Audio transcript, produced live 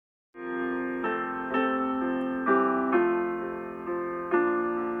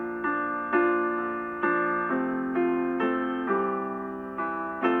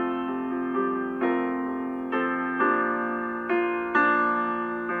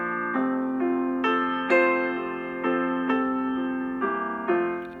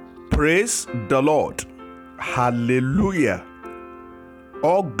Praise the Lord. Hallelujah.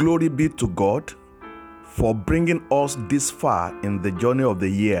 All glory be to God for bringing us this far in the journey of the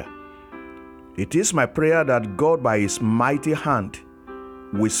year. It is my prayer that God, by His mighty hand,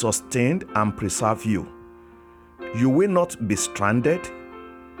 will sustain and preserve you. You will not be stranded.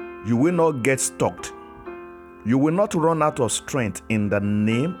 You will not get stuck. You will not run out of strength in the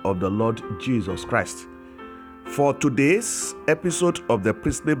name of the Lord Jesus Christ. For today's episode of the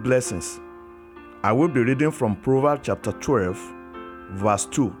Priestly Blessings, I will be reading from Proverbs chapter 12, verse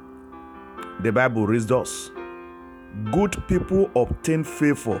 2. The Bible reads thus: Good people obtain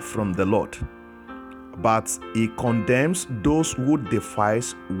favor from the Lord, but He condemns those who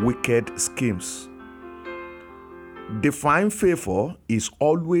devise wicked schemes. Divine favor is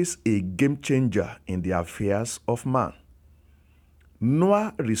always a game changer in the affairs of man.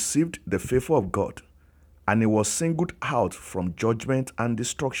 Noah received the favor of God, and he was singled out from judgment and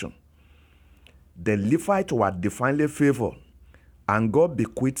destruction. The Levites were divinely favored, and God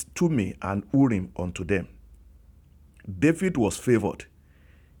bequeathed Thummim and Urim unto them. David was favored.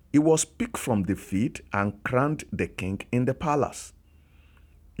 He was picked from the field and crowned the king in the palace.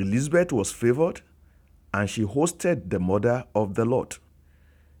 Elizabeth was favored, and she hosted the mother of the Lord.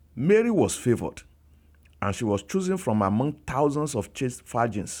 Mary was favored, and she was chosen from among thousands of chaste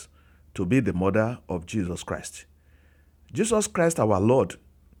virgins to be the mother of Jesus Christ. Jesus Christ our Lord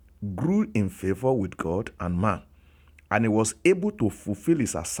grew in favor with God and man, and he was able to fulfill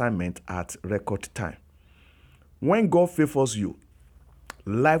his assignment at record time. When God favors you,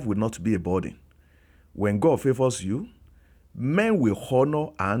 life will not be a burden. When God favors you, men will honor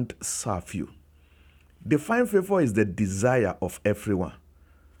and serve you. Divine favor is the desire of everyone,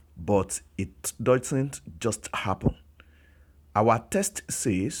 but it doesn't just happen. Our text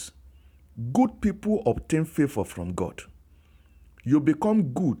says, good people obtain favor from God. You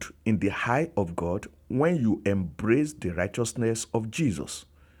become good in the eye of God when you embrace the righteousness of Jesus.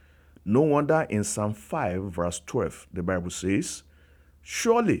 No wonder in Psalm 5 verse 12, the Bible says,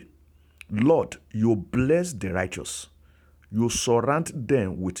 Surely, Lord, you bless the righteous. You surround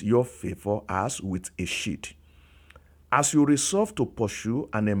them with your favor as with a shield. As you resolve to pursue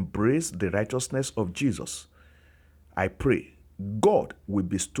and embrace the righteousness of Jesus, I pray God will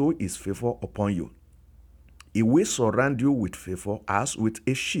bestow His favor upon you. He will surround you with favor as with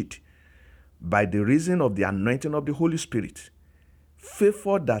a shield. By the reason of the anointing of the Holy Spirit,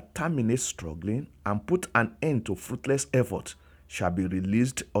 favor that terminates struggling and put an end to fruitless effort shall be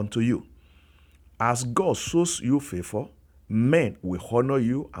released unto you. As God shows you favor, men will honor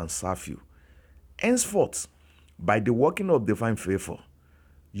you and serve you. Henceforth, by the working of divine favor,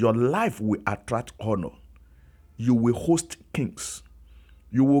 your life will attract honor. You will host kings.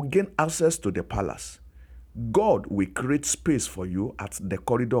 You will gain access to the palace. God will create space for you at the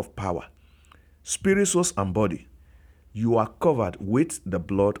corridor of power. Spirit, soul, and body, you are covered with the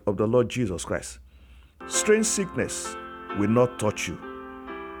blood of the Lord Jesus Christ. Strange sickness will not touch you.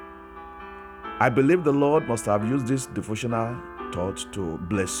 I believe the Lord must have used this devotional thought to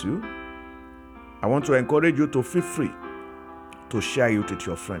bless you. I want to encourage you to feel free to share it with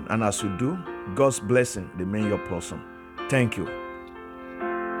your friend. And as you do, God's blessing remain your portion. Thank you.